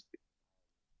 and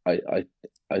I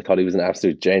thought he was an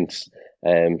absolute gent.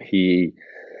 He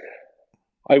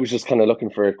I was just kind of looking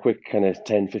for a quick kind of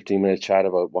 10-15 minute chat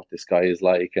about what this guy is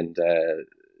like, and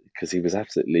because he was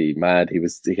absolutely mad.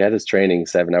 He had his training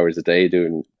 7 hours a day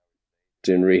doing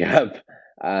rehab,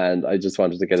 and I just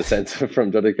wanted to get a sense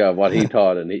from Dudicka of what he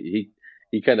thought, and he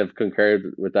kind of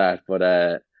concurred with that.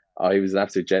 But he was an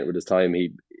absolute gent with his time.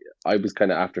 I was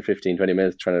kind of after 15-20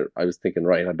 minutes I was thinking,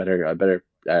 right, I better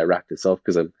wrap this up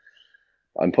because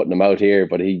I'm putting him out here.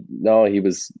 But he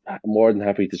was more than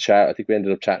happy to chat. I think we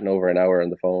ended up chatting over an hour on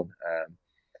the phone,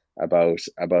 about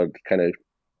kind of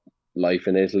life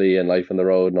in Italy and life on the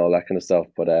road and all that kind of stuff.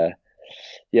 But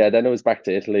yeah, then it was back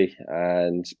to Italy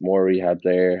and more rehab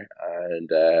there,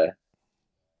 and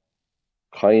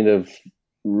kind of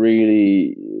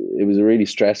really, it was a really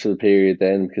stressful period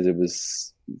then, because it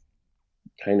was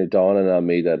kind of dawning on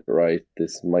me that, right,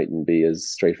 this mightn't be as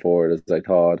straightforward as I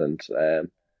thought, and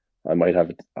I might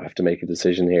have to make a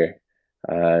decision here.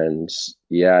 And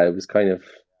yeah, it was kind of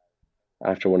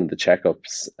after one of the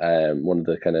checkups, one of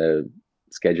the kind of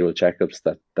scheduled checkups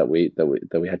that we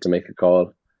had to make a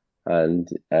call, and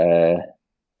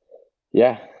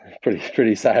yeah,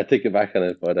 pretty sad thinking back on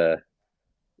it, but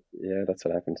yeah, that's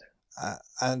what happened.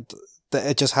 And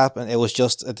it just happened. It was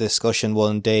just a discussion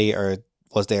one day, or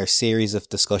was there a series of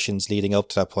discussions leading up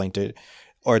to that point,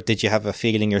 or did you have a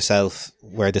feeling yourself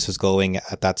where this was going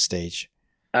at that stage?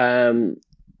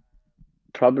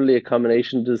 Probably a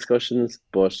combination of discussions,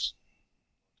 but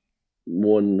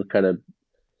one kind of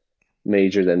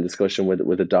major then discussion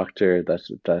with a doctor that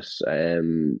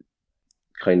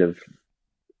kind of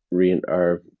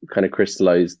or kind of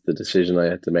crystallized the decision I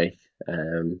had to make.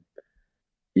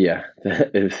 Yeah,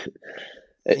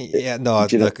 Yeah, no,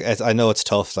 you know, look, I know it's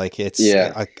tough. Like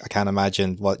yeah, I can't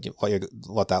imagine what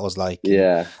that was like. And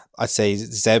yeah, I'd say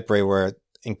Zebre were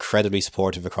incredibly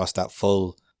supportive across that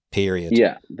full period.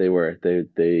 yeah. They were they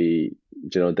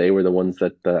were the ones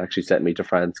that actually sent me to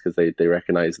France, because they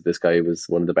recognized that this guy was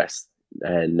one of the best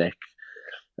neck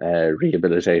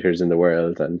rehabilitators in the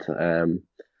world, and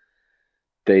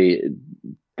they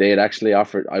they had actually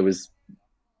offered. I was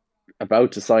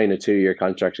about to sign a 2 year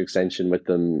contract extension with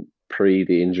them pre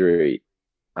the injury,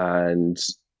 and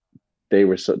they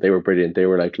were brilliant. They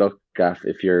were like, look, Gaff,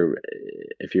 if you're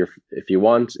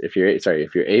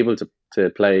able to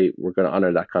play, we're going to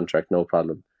honor that contract, no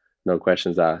problem, no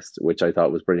questions asked, which I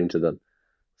thought was brilliant to them.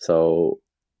 So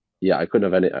yeah, I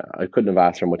couldn't have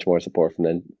asked for much more support from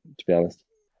them, to be honest.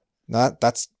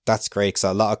 That's great, because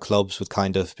a lot of clubs would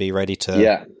kind of be ready to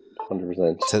Yeah,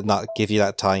 100%. not give you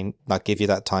that time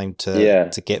Yeah,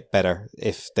 to get better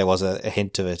if there was a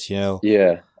hint of it, you know.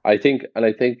 yeah. I think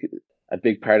a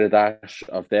big part of that,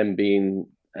 of them being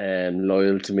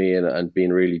loyal to me and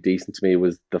being really decent to me,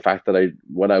 was the fact that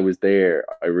when I was there,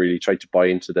 I really tried to buy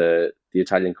into the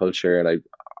Italian culture, and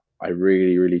I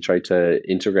really, really tried to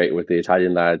integrate with the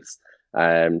Italian lads.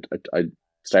 And I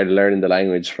started learning the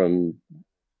language from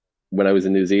when I was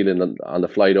in New Zealand. On the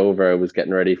flight over, I was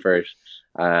getting ready for it,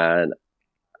 and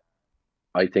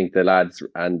I think the lads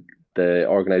and the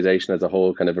organization as a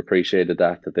whole kind of appreciated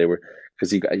that they were,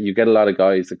 because you get a lot of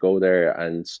guys that go there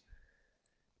and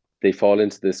they fall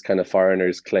into this kind of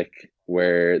foreigners clique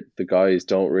where the guys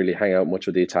don't really hang out much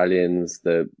with the Italians.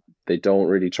 They don't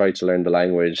really try to learn the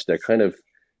language. They're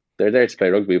there to play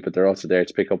rugby, but they're also there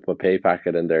to pick up a pay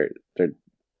packet, and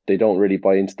they don't really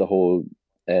buy into the whole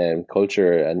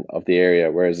culture and of the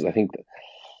area. Whereas I think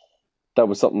that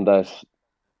was something that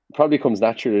probably comes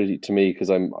naturally to me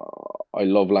because I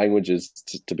love languages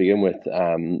to begin with.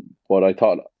 But I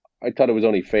thought it was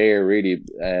only fair, really,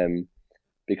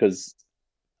 because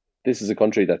this is a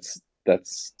country that's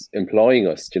employing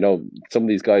us. You know, some of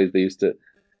these guys they used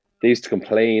to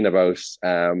complain about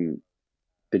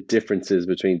the differences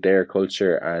between their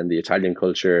culture and the Italian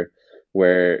culture,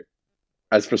 where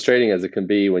as frustrating as it can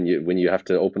be when you have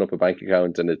to open up a bank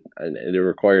account and it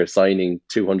requires signing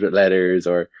 200 letters,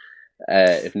 or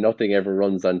if nothing ever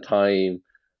runs on time,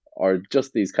 or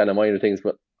just these kind of minor things.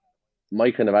 But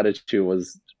my kind of attitude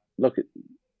was, look,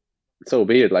 so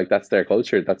be it. Like, that's their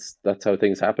culture. That's how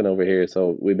things happen over here.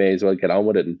 So we may as well get on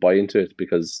with it and buy into it,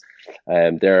 because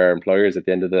they're our employers at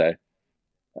the end of the day.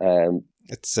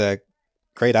 It's a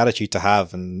great attitude to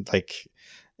have, and like,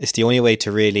 it's the only way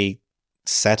to really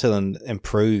settle and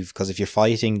improve, because if you're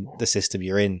fighting the system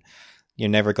you're in, you're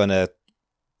never going to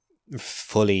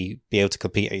fully be able to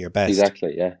compete at your best.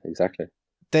 Exactly. Yeah, exactly.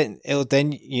 Then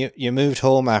you moved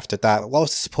home after that. What was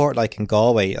the support like in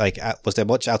Galway? Like, was there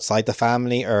much outside the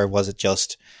family, or was it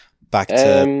just back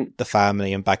to the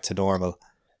family and back to normal?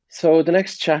 So the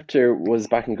next chapter was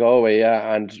back in Galway,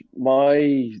 yeah, and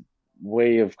my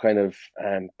way of kind of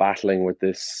battling with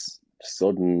this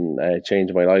sudden change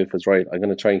in my life was, right, I'm going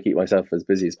to try and keep myself as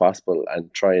busy as possible, and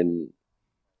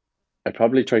I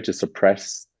probably try to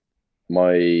suppress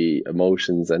my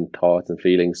emotions and thoughts and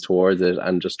feelings towards it,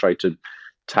 and just try to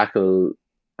tackle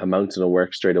a mountain of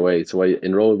work straight away. So I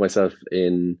enrolled myself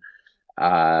in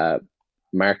a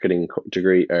marketing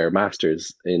degree or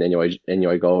master's in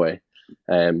NUI Galway.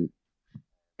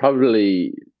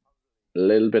 Probably a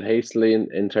little bit hastily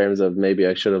in terms of maybe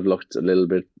I should have looked a little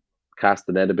bit, cast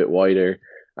the net a bit wider,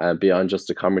 beyond just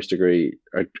a commerce degree,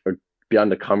 or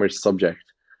beyond a commerce subject.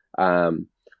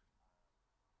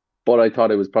 But I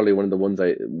thought it was probably one of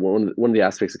the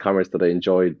aspects of commerce that I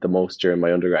enjoyed the most during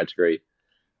my undergrad degree.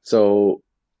 So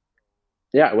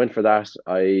yeah, I went for that.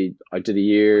 I did a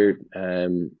year's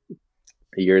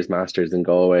masters in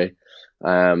Galway.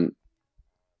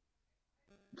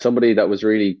 Somebody that was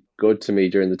really good to me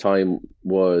during the time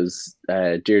was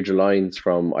Deirdre Lyons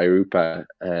from Irupa.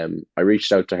 I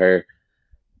reached out to her,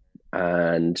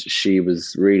 and she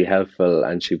was really helpful,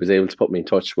 and she was able to put me in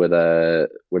touch with a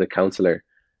counsellor,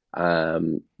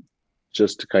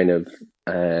 just to kind of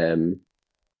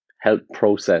help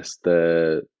process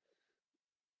the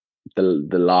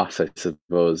loss, I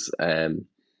suppose. And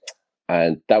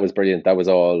that was brilliant. That was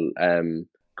all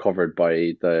covered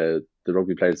by the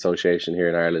Rugby Players Association here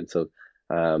in Ireland. So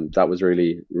that was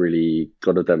really, really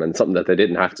good of them, and something that they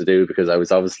didn't have to do, because I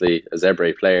was obviously a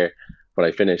Zebre player when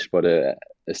I finished, but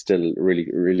it's still really,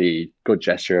 really good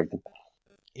gesture of them.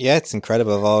 Yeah, it's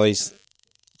incredible. I've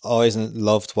always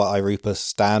loved what Irupa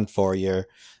stand for.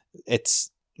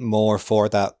 It's more for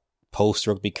that post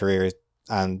rugby career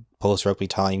and post rugby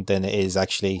time than it is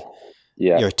actually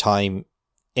your time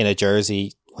in a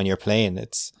jersey when you're playing.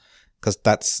 It's because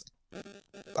that's, and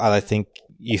I think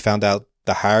you found out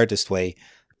the hardest way,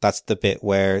 that's the bit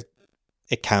where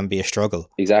it can be a struggle.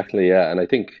 Exactly, yeah. And I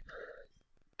think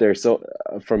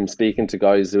from speaking to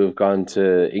guys who have gone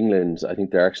to England, I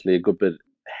think they're actually a good bit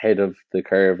ahead of the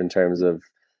curve in terms of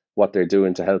what they're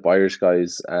doing to help Irish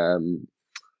guys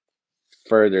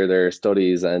further their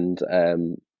studies and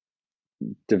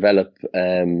develop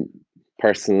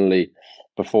personally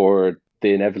before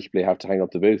they inevitably have to hang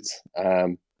up the boots.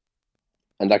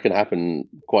 And that can happen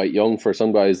quite young for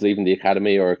some guys leaving the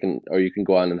academy, or you can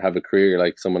go on and have a career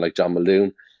like someone like John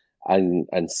Muldoon and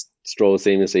stroll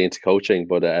seamlessly into coaching.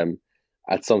 But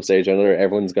at some stage or another,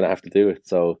 everyone's going to have to do it.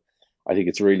 So I think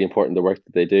it's really important, the work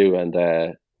that they do, and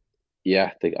I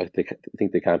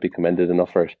think they can't be commended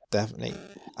enough for it. Definitely.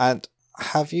 And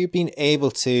have you been able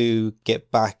to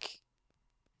get back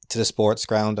to the sports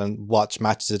ground and watch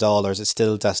matches at all, or is it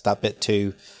still just that bit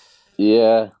too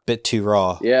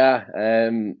raw? Yeah.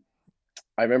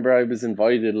 I remember I was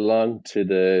invited along to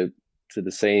the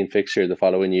same fixture the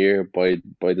following year by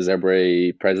the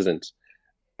Zebre president,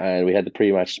 and we had the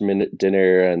pre-match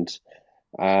dinner, and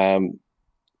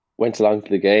went along to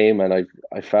the game, and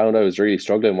I found I was really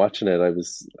struggling watching it.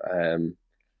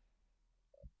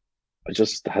 I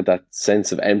just had that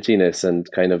sense of emptiness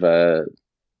and kind of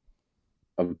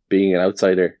being an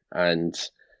outsider, and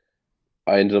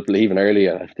I ended up leaving early.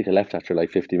 I think I left after like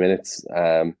 50 minutes.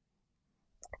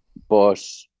 But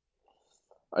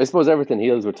I suppose everything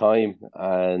heals with time,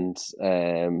 and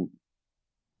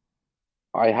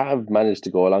I have managed to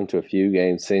go along to a few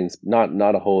games since,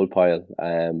 not a whole pile.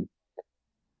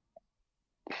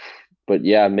 But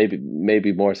yeah,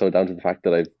 maybe more so down to the fact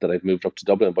that I've moved up to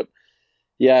Dublin. But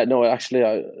yeah, no, actually,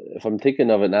 if I'm thinking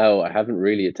of it now, I haven't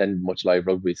really attended much live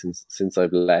rugby since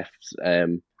I've left,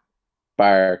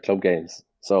 bar club games.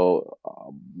 So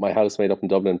my housemate up in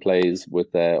Dublin plays with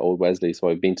Old Wesley, so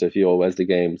I've been to a few Old Wesley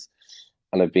games,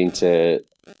 and I've been to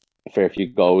a fair few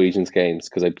Galwegians games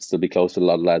because I'd still be close to a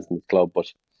lot of lads in the club, but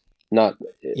not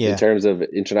in Yeah, terms of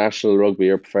international rugby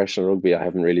or professional rugby. I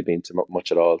haven't really been to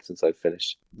much at all since I've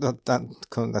finished.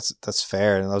 that's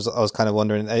fair. And I was kind of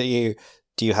wondering,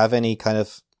 do you have any kind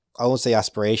of, I won't say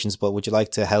aspirations, but would you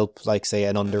like to help, like say,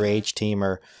 an underage team,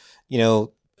 or you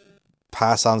know,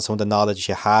 pass on some of the knowledge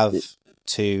you have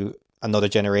to another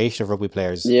generation of rugby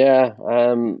players? Yeah,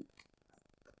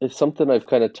 it's something I've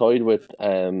kind of toyed with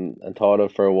and thought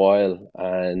of for a while,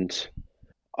 and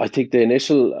I think the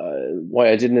initial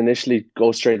why I didn't initially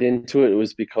go straight into it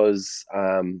was because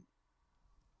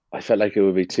I felt like it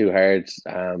would be too hard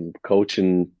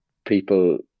coaching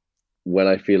people when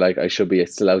I feel like I should be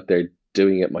still out there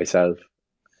doing it myself.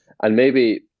 And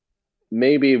maybe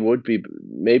it would be,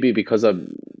 maybe because I've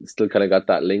still kind of got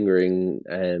that lingering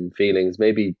feelings,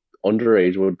 maybe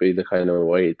underage would be the kind of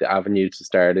way, the avenue to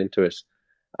start into it.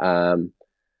 Um,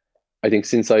 I think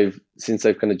since I've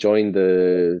kind of joined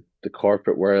the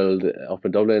corporate world up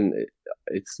in Dublin,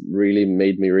 it's really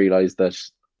made me realize that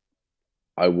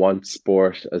I want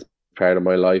sport as part of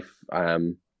my life,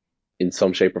 in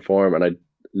some shape or form, and I'd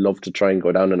love to try and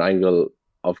go down an angle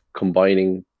of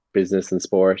combining business and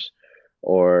sport,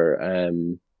 or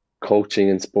coaching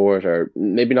in sport, or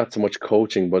maybe not so much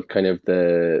coaching, but kind of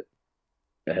the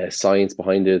science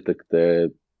behind it,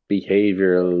 the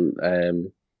behavioral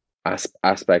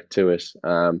aspect to it.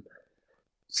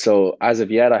 So as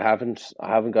of yet, I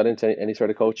haven't got into any sort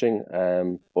of coaching,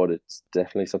 but it's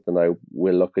definitely something I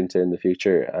will look into in the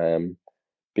future.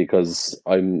 Because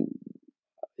I'm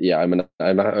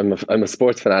a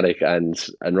sports fanatic, and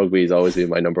rugby has always been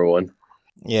my number one.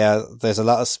 Yeah, there's a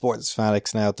lot of sports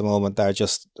fanatics now at the moment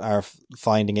that are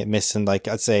finding it missing. Like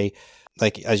I'd say,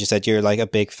 like as you said, you're like a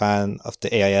big fan of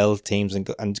the AIL teams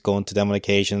and going to them on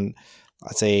occasion.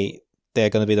 I'd say they're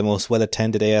going to be the most well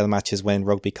attended AIL matches when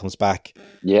rugby comes back.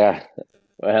 Yeah,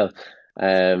 well,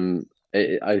 I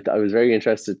was very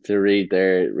interested to read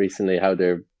there recently how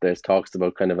there's talks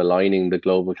about kind of aligning the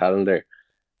global calendar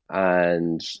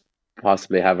and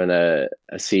possibly having a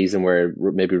season where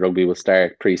maybe rugby will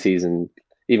start pre-season,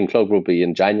 even club rugby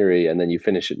in January, and then you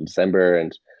finish it in December.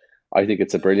 And I think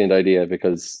it's a brilliant idea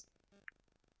because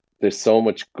there's so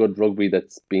much good rugby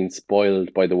that's been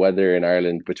spoiled by the weather in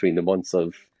Ireland between the months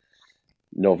of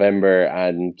November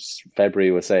and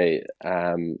February, we'll say,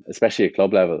 especially at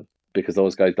club level, because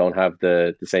those guys don't have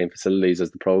the same facilities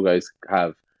as the pro guys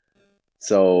have.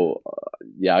 So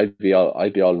yeah, I'd be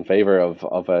all in favor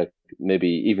of a maybe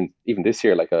even this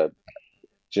year, like a,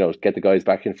 get the guys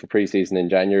back in for preseason in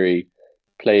January,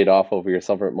 play it off over your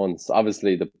summer months.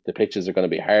 Obviously, the pitches are going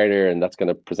to be harder, and that's going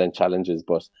to present challenges.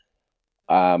 But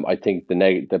I think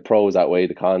the pros outweigh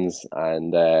the cons,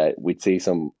 and we'd see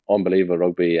some unbelievable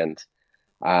rugby, and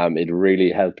it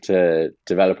really helped to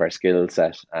develop our skill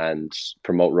set and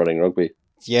promote running rugby.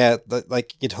 Yeah,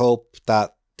 like you'd hope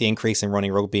that the increase in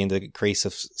running rugby and the increase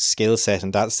of skill set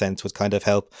in that sense would kind of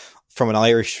help, from an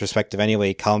Irish perspective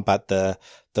anyway, combat the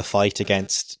fight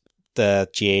against the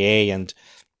GAA and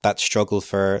that struggle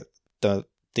for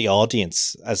the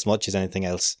audience as much as anything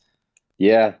else.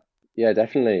 Yeah, yeah,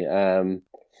 definitely. And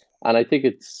I think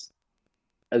it's,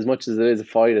 as much as it is a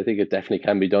fight, I think it definitely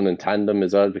can be done in tandem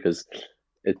as well, because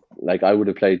it, like, I would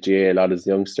have played GA a lot as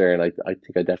a youngster, and I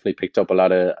think I definitely picked up a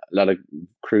lot of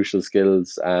crucial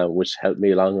skills, which helped me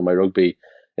along in my rugby,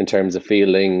 in terms of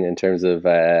fielding, in terms of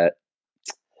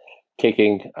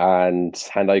kicking and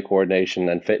hand-eye coordination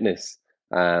and fitness.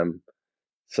 Um,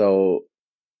 so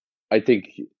I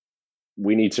think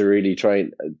we need to really try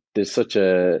and, there's such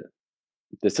a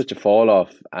fall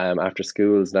off after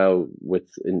schools now with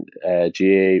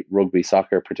GA rugby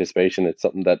soccer participation. It's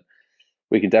something that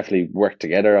we can definitely work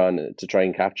together on to try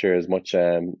and capture as much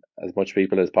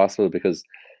people as possible, because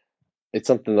it's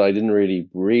something that I didn't really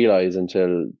realize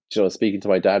until, speaking to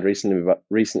my dad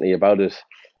recently about it.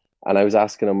 And I was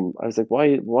asking him, I was like,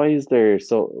 why do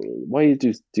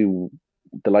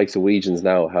the likes of Wegians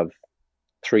now have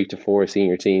 3 to 4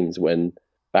 senior teams when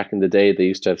back in the day they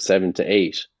used to have 7 to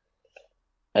 8?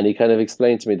 And he kind of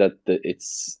explained to me that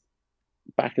it's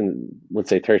back in, let's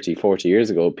say, 30, 40 years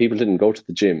ago, people didn't go to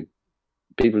the gym.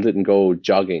 People didn't go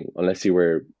jogging unless you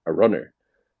were a runner.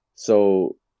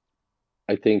 So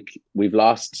I think we've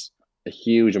lost a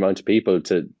huge amount of people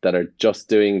that are just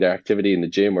doing their activity in the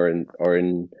gym or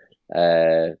in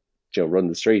run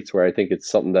the streets, where I think it's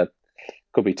something that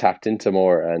could be tapped into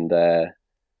more. And I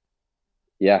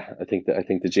think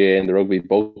the GA and the rugby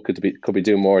both could be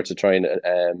doing more to try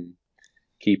and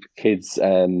keep kids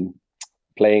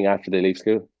playing after they leave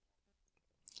school.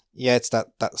 Yeah, it's that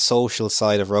social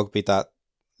side of rugby that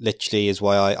literally is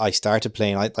why I started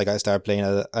playing. I started playing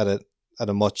at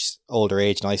a much older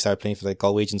age, and I started playing for the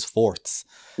Galwegians fourths.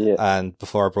 Yeah, And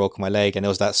before I broke my leg, and it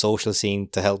was that social scene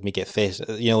to help me get fit.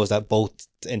 It was that both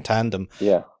in tandem.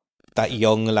 yeah, That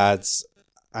young lads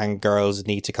and girls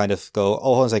need to kind of go,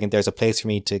 oh, hold on a second, there's a place for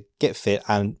me to get fit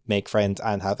and make friends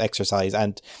and have exercise.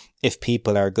 And if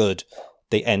people are good,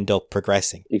 they end up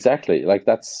progressing. exactly. Like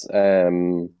that's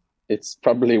it's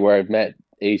probably where I've met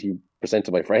 80%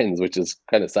 of my friends, which is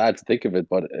kind of sad to think of it,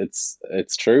 but it's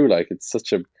true. Like it's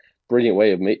such a brilliant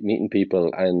way of meeting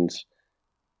people, and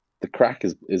the crack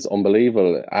is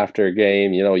unbelievable after a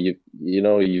game.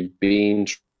 You've been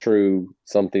through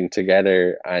something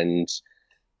together, and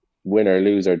win or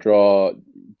lose or draw,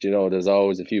 there's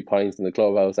always a few pints in the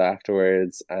clubhouse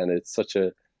afterwards, and it's such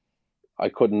a I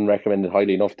couldn't recommend it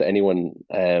highly enough to anyone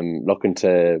looking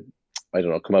to, I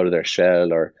don't know, come out of their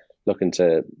shell, or looking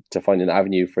to find an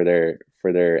avenue for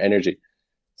their energy.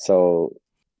 So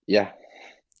yeah.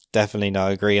 Definitely, no,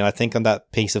 I agree, and I think on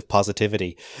that piece of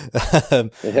positivity,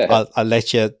 Yeah. I'll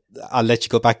let you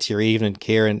go back to your evening,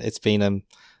 Ciaran. It's been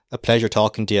a pleasure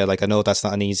talking to you. Like I know that's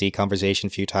not an easy conversation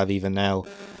for you to have even now,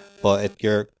 but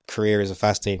your career is a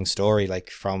fascinating story, like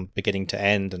from beginning to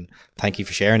end. And thank you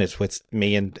for sharing it with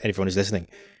me and everyone who's listening.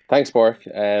 Thanks, Bork.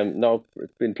 No,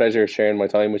 it's been a pleasure sharing my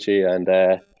time with you,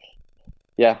 and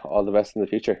yeah, all the best in the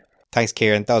future. Thanks,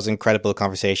 Ciaran. That was an incredible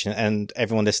conversation. And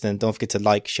everyone listening, don't forget to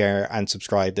like, share, and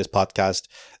subscribe this podcast.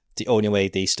 The only way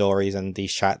these stories and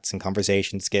these chats and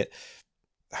conversations get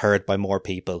heard by more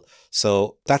people.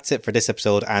 So that's it for this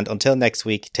episode. And until next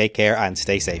week, take care and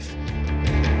stay safe.